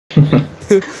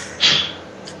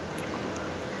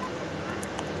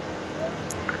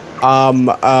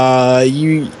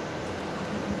You.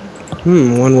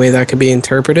 One way that could be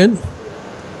interpreted.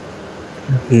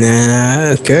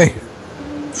 Nah. Okay.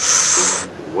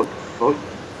 What the fuck?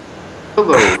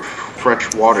 Hello,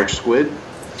 freshwater squid.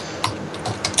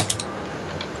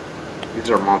 These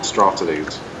are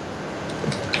monstrosities.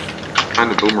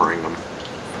 Kind of boomerang them.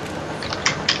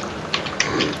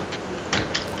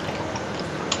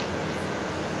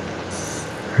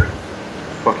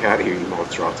 Fuck out of here, you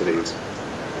monstrosities.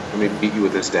 Let me beat you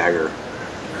with this dagger.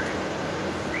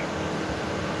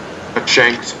 I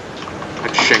shanked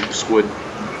the squid.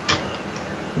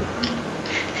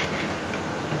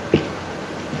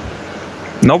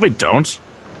 No, they don't.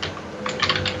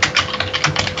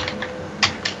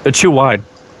 They're too wide.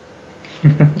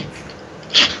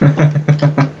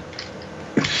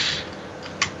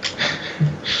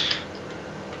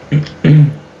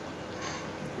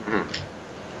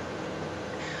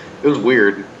 It was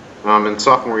weird. In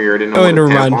sophomore year, I didn't know what a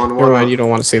tampon was. Never mind, you don't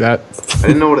want to see that. I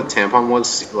didn't know what a tampon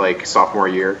was, like, sophomore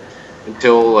year.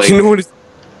 Until, like... You know what it,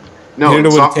 no,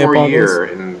 in sophomore year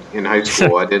in high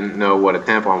school, I didn't know what a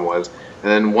tampon was.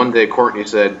 And then one day, Courtney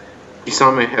said, he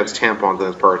saw me has tampons in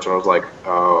his purse, and I was like,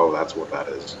 oh, that's what that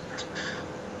is.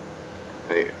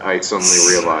 I suddenly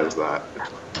realized that.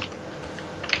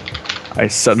 I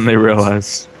suddenly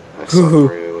realized.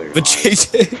 The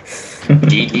JJ.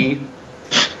 Gigi.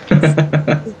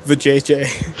 The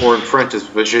JJ. Or in French, it's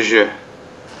vajija.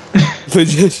 The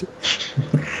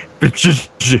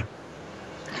JJ.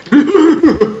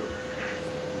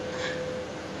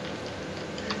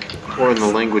 Or in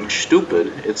the language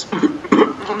stupid, it's...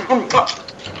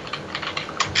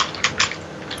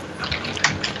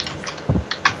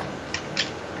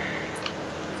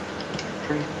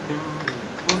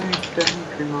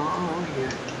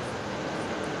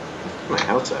 My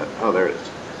house at? Oh, there it is.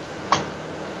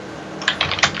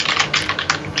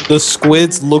 The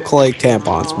squids look like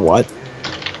tampons. What?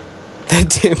 That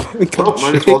tampon. Well,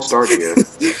 might as well start again.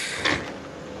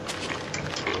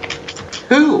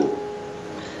 Who?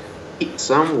 Eat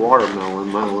some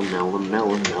watermelon, melon.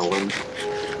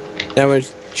 That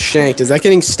was shanked. Is that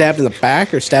getting stabbed in the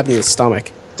back or stabbed in the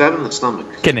stomach? Stabbed in the stomach.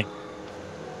 Kidney.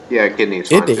 Yeah, kidney's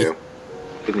fine too.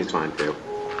 Kidney's fine too.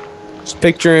 Just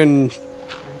picturing.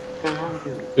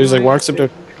 There's like walks up to.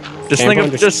 Just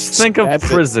think of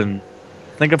prison.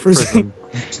 Think of prison.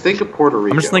 Just think of Puerto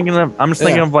Rico. I'm just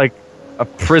thinking of like a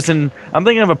prison. I'm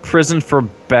thinking of a prison for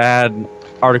bad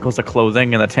articles of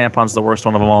clothing, and the tampon's the worst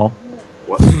one of them all.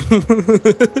 What?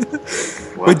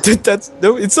 Wait, that's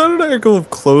no. It's not an article of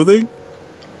clothing.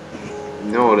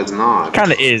 No, it is not.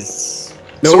 Kind of is.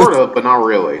 No, sort of, but not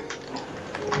really.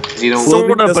 You don't. Sort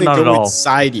of, but not at all.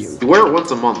 Inside you. You wear it once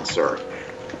a month, sir.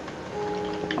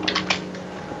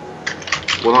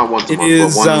 Well, not once a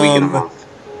month, but 1 week in a month.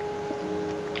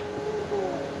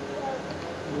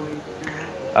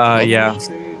 Yeah.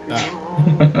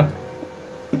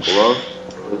 Glove?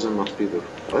 Prison must be the...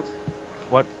 What?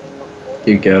 What?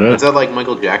 You get it? Is that like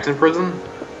Michael Jackson prison?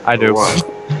 I do. Or what?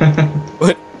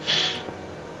 What?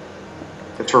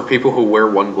 It's for people who wear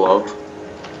one glove.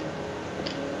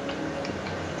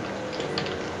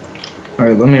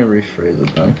 Alright, let me rephrase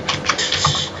it then.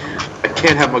 I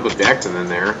can't have Michael Jackson in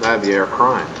there. That'd be a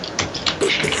crime.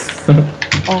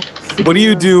 What do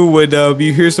you do when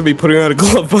you hear somebody putting on a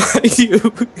glove behind you?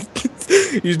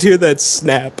 You just hear that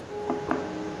snap.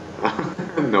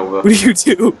 No. What do you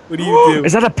do? What do you do?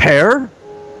 Is that a pear?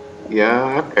 Yeah,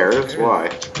 I have pears. Why?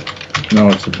 No,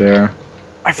 it's a bear.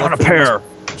 I found a pear.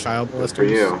 Child molesters. For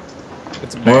you.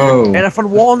 It's a bear. Whoa. And I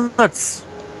found walnuts.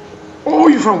 Oh,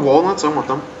 you found walnuts? I want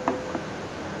them.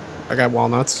 I got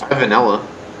walnuts. I have vanilla.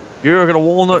 You're gonna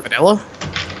walnut. Vanilla?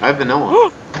 I have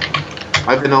vanilla.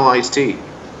 I have vanilla iced tea.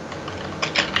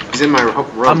 He's in my room.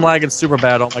 I'm lagging super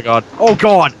bad. Oh my god. Oh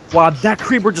god. Wow, that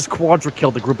creeper just quadra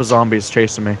killed a group of zombies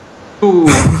chasing me. Ooh,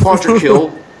 quadra kill.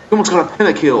 You almost got a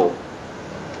pentakill.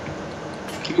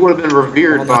 He would have been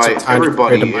revered by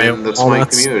everybody in the Smite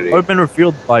community. I would have been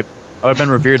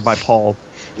revered by Paul.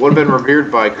 Would have been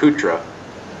revered by Kutra.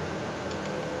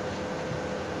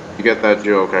 You get that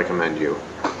joke, I commend you.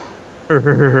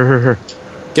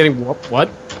 Getting what?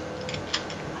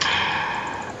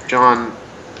 John.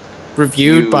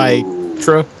 Reviewed by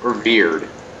Kutra? Revered.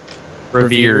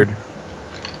 Revered.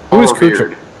 Who is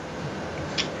Kutra?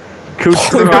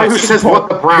 Kutra. The guy who says what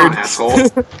the brown, asshole.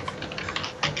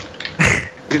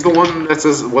 He's the one that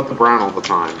says what the brown all the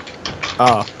time.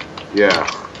 Oh. Yeah.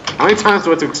 How many times do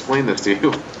I have to explain this to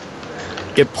you?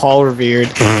 Get Paul revered.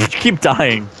 You keep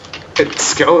dying. It's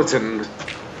skeleton.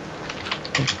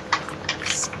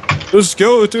 The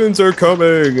skeletons are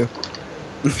coming.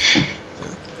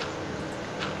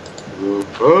 The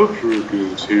Patrick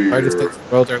is here. Largest things in the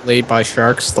world are laid by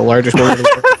sharks. The largest one in the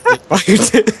world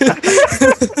is laid by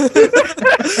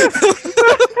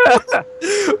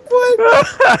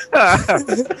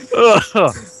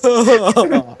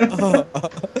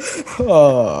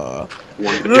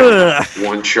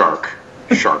One shark.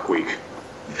 Shark Week.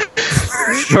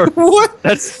 Sure. What?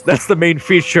 That's the main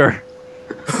feature.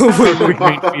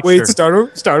 Wait, start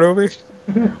over.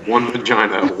 One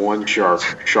vagina, one shark.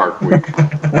 Shark Week.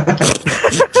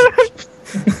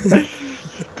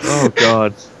 Oh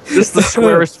god. This is the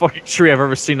squarest fucking tree I've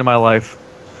ever seen in my life.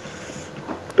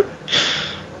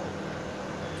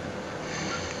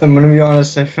 I'm gonna be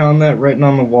honest, I found that written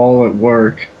on the wall at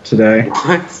work today.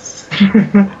 What?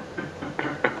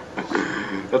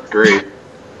 That's great.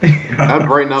 That'd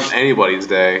brighten up anybody's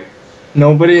day.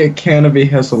 Nobody at Canopy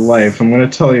has a life, I'm gonna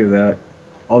tell you that.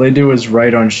 All they do is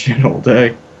write on shit all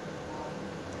day.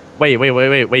 Wait.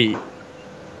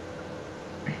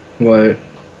 What?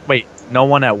 Wait, no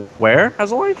one at where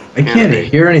has a life? I can't Canopy.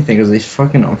 hear anything because these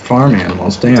fucking farm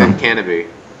animals, It's in damn. Canopy.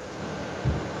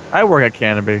 I work at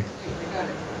Canopy.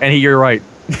 And you're right.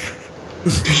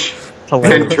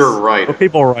 And you're right. But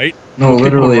people are right. No,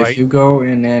 literally, right. if you go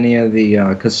in any of the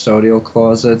custodial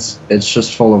closets, it's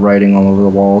just full of writing all over the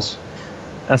walls.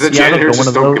 That's, The I don't janitors go one just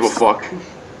of don't give a those fuck.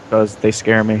 because they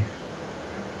scare me.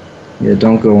 Yeah,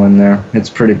 don't go in there. It's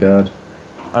pretty bad.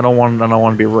 I don't want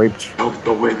to be raped. Don't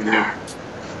go in there.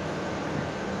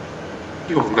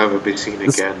 You'll never be seen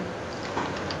again.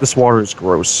 This water is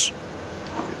gross.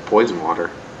 Poison water.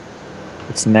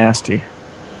 It's nasty.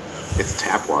 It's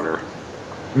tap water.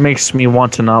 It makes me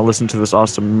want to not listen to this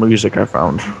awesome music I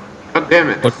found. God damn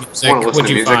it. What I music? wanna listen What'd to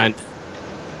you music. find?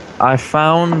 I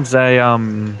found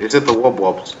a Is it the Wub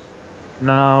Wubs?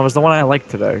 no, it was the one I liked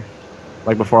today.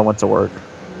 Like before I went to work.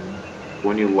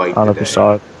 When you like I don't know if today. you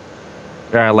saw it.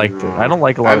 Yeah, I liked it. I don't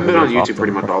like a lot I've of been on videos YouTube often,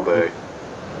 pretty much but- all day.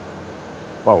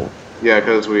 Whoa. Yeah,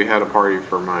 because we had a party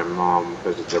for my mom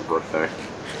because it's her birthday.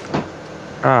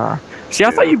 Ah. See, I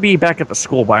thought you'd be back at the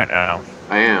school by now.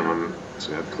 I am. I'm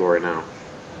at school right now.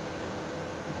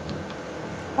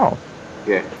 Oh.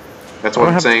 Yeah. That's What what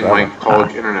I'm happened saying. to My that?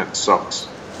 college internet sucks.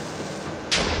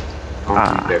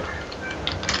 Ah. Dick.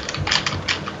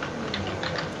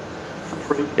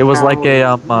 It was like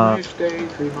a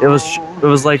it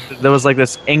was like there was like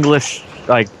this English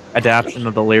like adaptation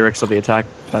of the lyrics of the Attack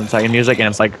on Titan music, and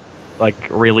it's like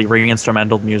really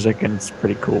instrumental music, and it's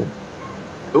pretty cool.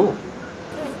 Cool.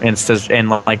 And it says and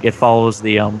like it follows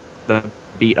the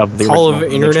beat of the Call original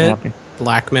of Internet? theme.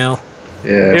 Blackmail.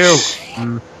 Yeah.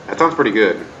 Ew. That sounds pretty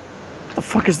good. What the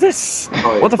fuck is this?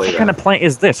 Probably What the play fuck that. kind of plant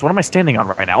is this? What am I standing on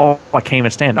right now? Oh, I can't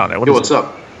even stand on it. What Yo, is what's it?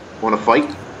 up? Want to fight?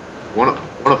 Want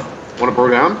to bro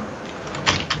down?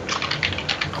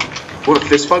 Want to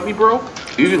fist fight me, bro?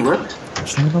 You even lift?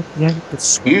 Yeah,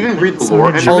 it's You even read the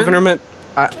lore? Call of Enderman?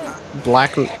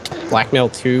 Internet. Blackmail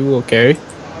 2. Okay.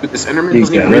 Dude, this Enderman You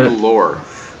doesn't even get read it? the lore.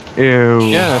 Ew.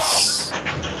 Yes.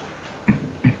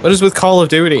 What is with Call of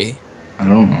Duty? I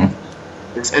don't know.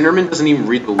 This Enderman doesn't even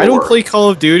read the lore. I don't play Call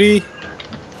of Duty.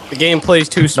 The game plays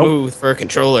too smooth for a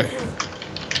controller.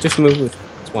 Too smooth.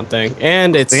 It's one thing,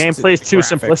 and it's The game plays too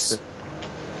graphics. simplistic.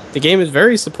 The game is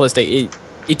very simplistic.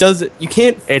 It does. You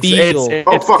can't feel.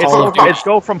 Oh, fuck, fuck, fuck. It's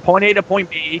go from point A to point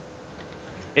B.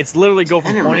 It's literally go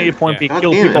from point A to point B, Yeah.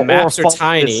 kill God damn it. people, The maps or are follow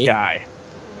tiny. this guy.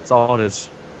 That's all it is.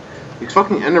 These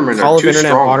fucking Endermen Call are of too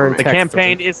Internet strong Modern for The me. Tech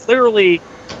campaign version. is literally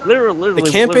The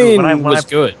campaign when I was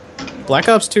good. Black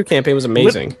Ops 2 campaign was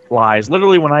amazing. lies.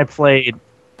 Literally when I played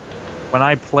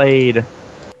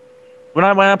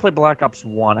Black Ops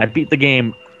 1, I beat the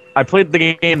game. I played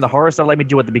the game the hardest that let me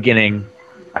do at the beginning.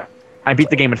 I beat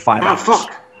the game in 5 Ah, hours.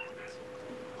 fuck.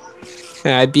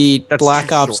 Yeah, I beat That's Black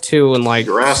too Ops short. 2 in like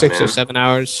Your ass, 6 or man. 7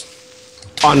 hours.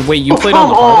 Wait, you Oh, played come on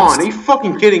the on! hardest? Are you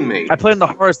fucking kidding me? I played on the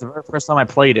hardest the very first time I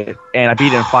played it, and I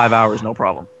beat it in 5 hours, no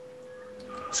problem.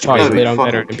 Oh, you gotta be played on fucking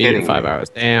better and beat it in kidding 5 me. hours.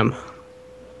 Damn.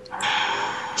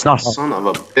 It's not hard. Son of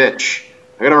a bitch.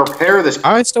 I gotta repair this.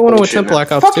 I still want to bullshit, attempt man.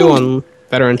 Black Ops 2 Fucking- on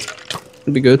veteran.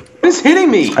 It'd be good. What is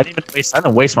hitting me? I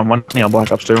didn't waste my money on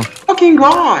Black Ops 2. Fucking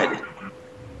god!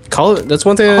 That's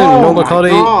one thing I Oh know about my Call of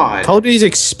Duty. God. Call of Duty is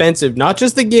expensive. Not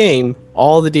just the game,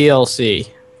 all the DLC.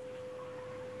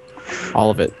 All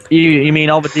of it. You mean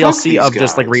all the DLC these of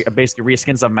just like guys. basically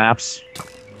reskins of maps?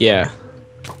 Yeah.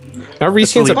 Not That's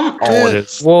reskins really of Fuck all it that.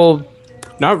 is. well,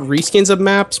 not reskins of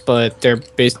maps, but they're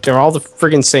all the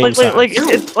friggin' same Like,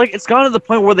 size. it's gone to the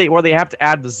point where they have to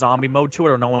add the zombie mode to it,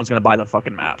 or no one's gonna buy the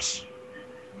fucking maps.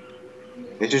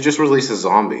 They should just release a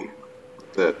zombie.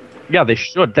 That Yeah, they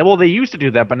should. Well, they used to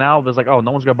do that, but now there's like, oh,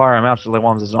 no one's gonna buy our maps, so they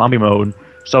want the zombie mode.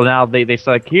 So now they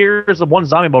say like, here's the one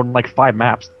zombie mode in like 5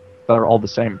 maps that are all the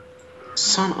same.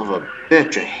 Son of a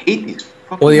bitch! I hate these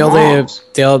fucking Well, they mobs.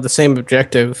 all have the same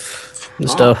objective and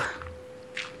stuff.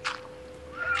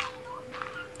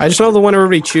 I just know the one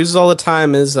everybody chooses all the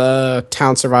time is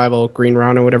Town Survival, Green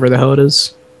Round, or whatever the hell it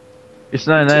is. It's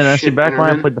not. And see, back when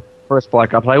I played the first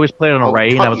Black Ops, I always played on a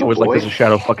Ray, and I was always like, "This is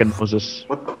Shadow fucking Moses."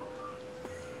 What the?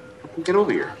 Get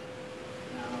over here.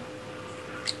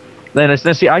 Then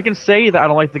see, I can say that I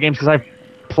don't like the games because I've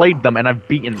played them and I've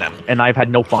beaten them, and I've had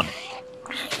no fun.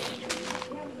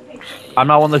 I'm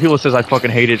not one of the people that says I fucking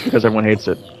hate it because everyone hates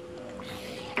it.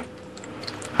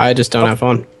 I just don't have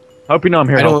fun. Hope you know I'm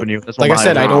here helping you. That's like I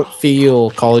said, I don't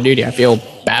feel Call of Duty. I feel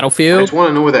I Battlefield. just want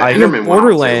to know where that And Enderman went.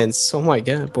 Borderlands. Oh my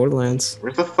god, Borderlands.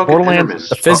 Where's the fucking Borderlands Enderman?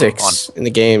 The physics in the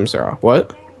games are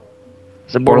what?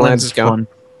 So Borderlands is fun.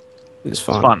 It's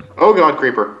fun. It's fun. Oh god,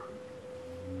 creeper.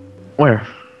 Where?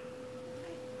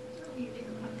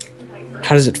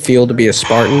 How does it feel to be a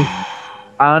Spartan?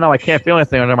 I don't know. I can't feel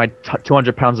anything under my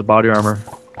 200 pounds of body armor.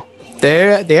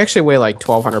 They actually weigh like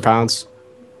 1,200 pounds.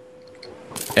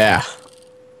 Yeah.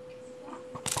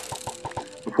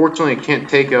 Unfortunately, I can't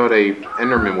take out a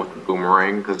Enderman with a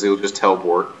boomerang because he'll just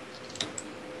teleport.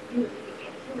 And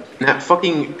that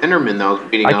fucking Enderman that I was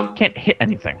beating I up, can't hit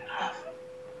anything.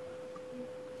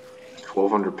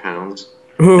 1,200 pounds.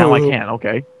 Now I can.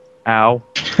 Okay. Ow.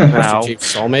 Master Ow.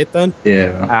 Chief's soulmate then?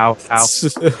 Yeah. Ow.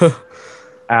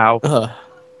 Ow. Ow.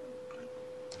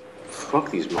 Fuck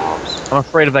these mobs. I'm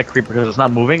afraid of that creeper because it's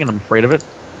not moving, and I'm afraid of it.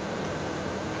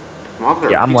 Mobs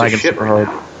are Yeah, I'm a piece of lagging shit super right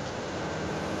hard.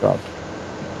 now. God.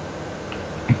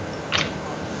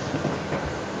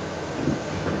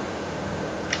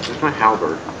 Where's my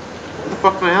halberd? Where the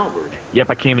fuck's my halberd? Yep,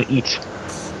 I can't even eat. Is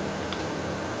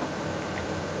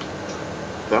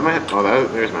that my? Oh,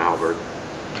 there's my halberd.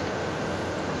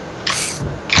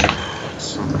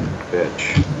 Son of a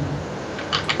bitch.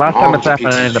 Last Oh, time this it's a happened,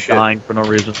 piece I of ended up shit. dying for no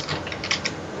reason.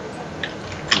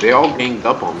 They all ganged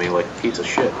up on me like a piece of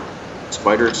shit.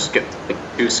 Spiders,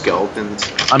 like 2 skeletons.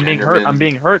 I'm being hurt. I'm Endermen,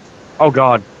 being hurt. Oh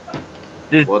God.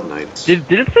 Blood Knights. Did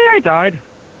it say I died?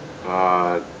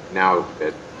 Now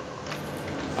it.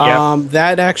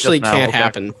 That actually Just now, can't okay.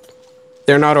 happen.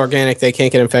 They're not organic. They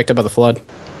can't get infected by the flood.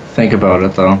 Think about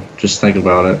it though. Just think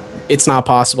about it. It's not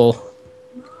possible.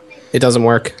 It doesn't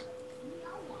work.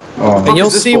 Oh, And you'll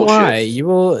is this see bullshit? why. You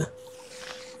will.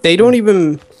 They don't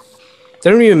even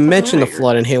mention the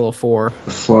flood in Halo 4.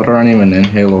 the flood aren't even in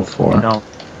Halo 4. No.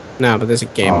 No, but there's a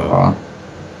game mode. Aw.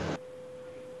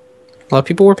 A lot of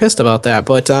people were pissed about that,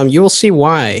 but you will see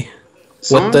why.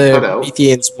 Someone What the cut out.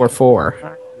 Prometheans were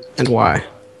for, and why.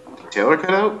 Taylor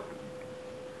cut out?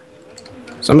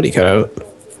 Somebody cut out.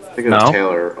 I think it was No.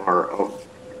 Taylor. Or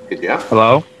did you?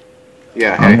 Hello.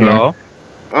 Yeah. I'm Hey. here. Hello.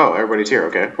 Oh, everybody's here.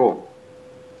 Okay, cool.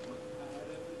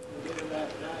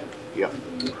 Yep.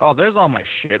 Oh, there's all my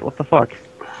shit. What the fuck?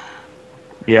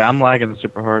 Yeah, I'm lagging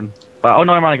super hard. But oh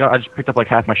no, I just picked up like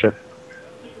half my shit.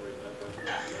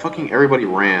 Fucking everybody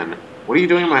ran. What are you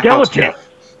doing in my Skeleton. house, Jeff?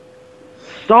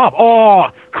 Stop! Oh,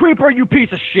 creeper, you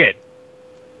piece of shit!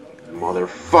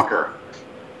 Motherfucker.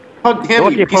 How damn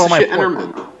Lucky you, I piece put of all my shit pork.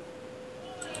 Enderman.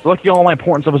 Lucky all my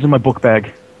important stuff was in my book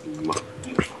bag.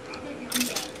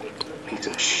 Piece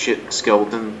of shit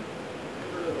skeleton.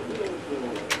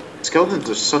 Skeletons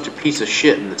are such a piece of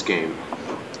shit in this game.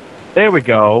 There we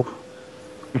go.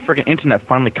 The freaking internet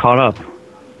finally caught up.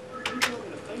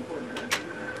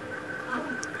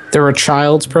 There were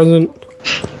child's present.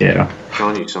 Yeah.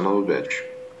 Sean, you son of a bitch.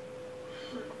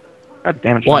 God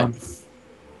damn it, What? Sean.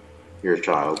 You're a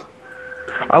child.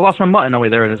 I lost my mutton. Oh wait,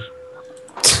 there it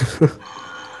is.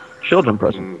 Children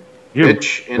present. You.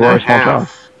 Bitch and You are a a small child.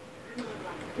 half.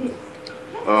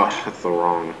 Oh, that's the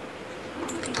wrong.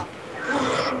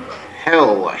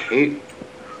 Hell, I hate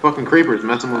fucking creepers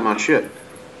messing with my shit.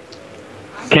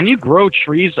 Can you grow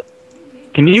trees?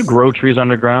 Can you grow trees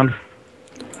underground?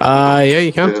 Yeah,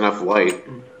 you There's can. enough light.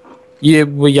 Yeah,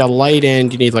 we got light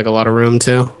and you need like a lot of room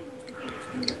too.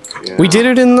 Yeah. We did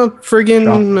it in the friggin'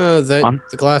 On?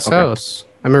 the glass Okay. house.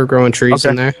 I remember growing trees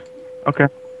in Okay. there. Okay.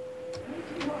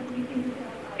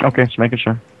 Okay, just making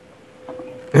sure.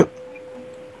 Yep.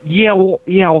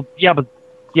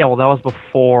 Well, that was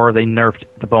before they nerfed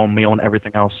the bone meal and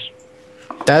everything else.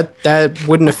 That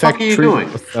wouldn't the fuck affect are you tree doing?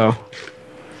 growth, though.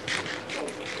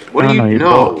 What do you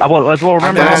know? Well, remember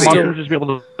I'm how outta mushrooms here. used to be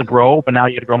able to grow, but now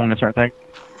you have to grow among a certain thing?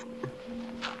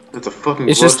 It's a fucking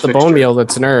It's glow just the fixture. bone meal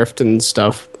that's nerfed and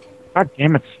stuff. God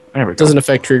damn it. There we go. Doesn't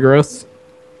affect tree growth.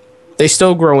 They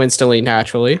still grow instantly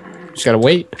naturally. Just gotta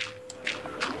wait.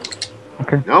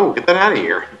 No, get that out of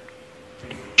here.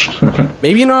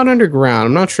 Maybe not underground.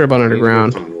 I'm not sure about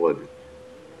underground. Some wood.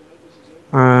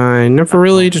 I never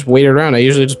really just waited around. I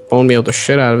usually just bone meal the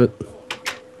shit out of it.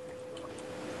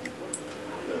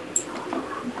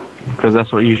 Because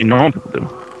that's what usually normal people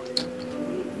do.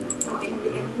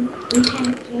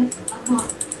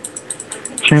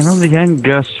 Channel the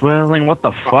anger swelling. What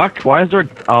the fuck? Why is there?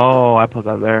 Oh, I put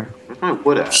that there. Where's my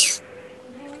wood at?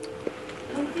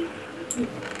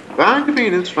 Find your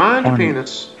penis. Find your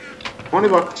penis.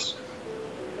 $20.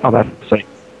 Oh, that's sick.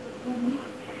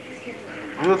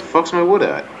 Where the fuck's my wood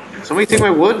at? Somebody take my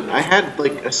wood? I had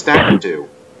like a stack or two.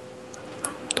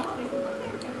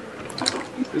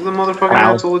 Who's the motherfucking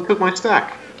asshole that took my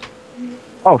stack?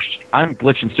 Oh, I'm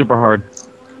glitching super hard.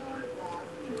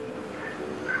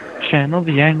 Channel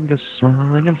the anger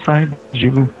swelling inside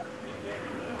you.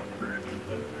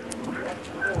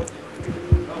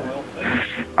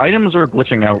 Items are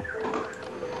glitching out.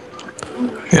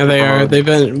 Yeah, they are. They've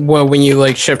been well when you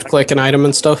like shift click an item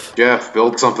and stuff. Jeff,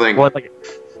 build something. Well, like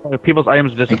people's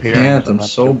items I disappear. can't. I'm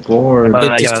so bored. But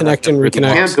It disconnect and You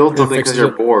reconnect. can't build something Fix because you're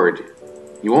it. bored.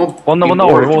 You won't Well, no, be no.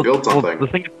 bored if you Well, build something. the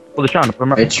thing, well, Sean,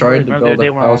 remember, I tried to remember build the day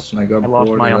a when house and I got lost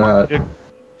bored my of that.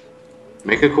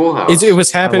 Make a cool house. It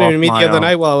was happening lost to me the my, other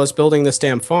night while I was building this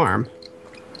damn farm.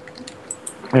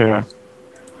 Yeah.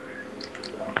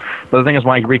 But the thing is,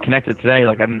 when I reconnected today,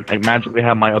 like I magically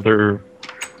have my other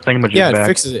thingamajig Yeah, back. it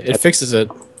fixes it. It fixes it.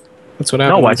 That's what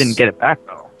happens. No, I didn't get it back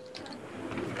though.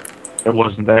 It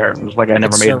wasn't there. It was like I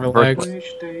never made it in the first place.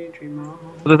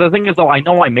 But the thing is, though, I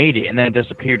know I made it and then it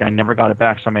disappeared. And I never got it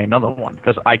back, so I made another one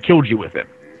because I killed you with it.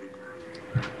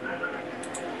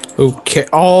 Okay.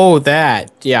 Oh,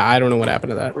 that. Yeah, I don't know what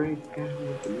happened to that.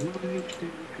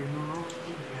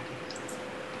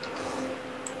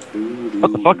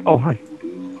 What the fuck? Oh, hi.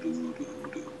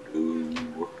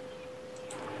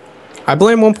 I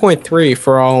blame 1.3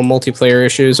 for all multiplayer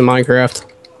issues in Minecraft.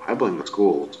 I blame the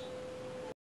school.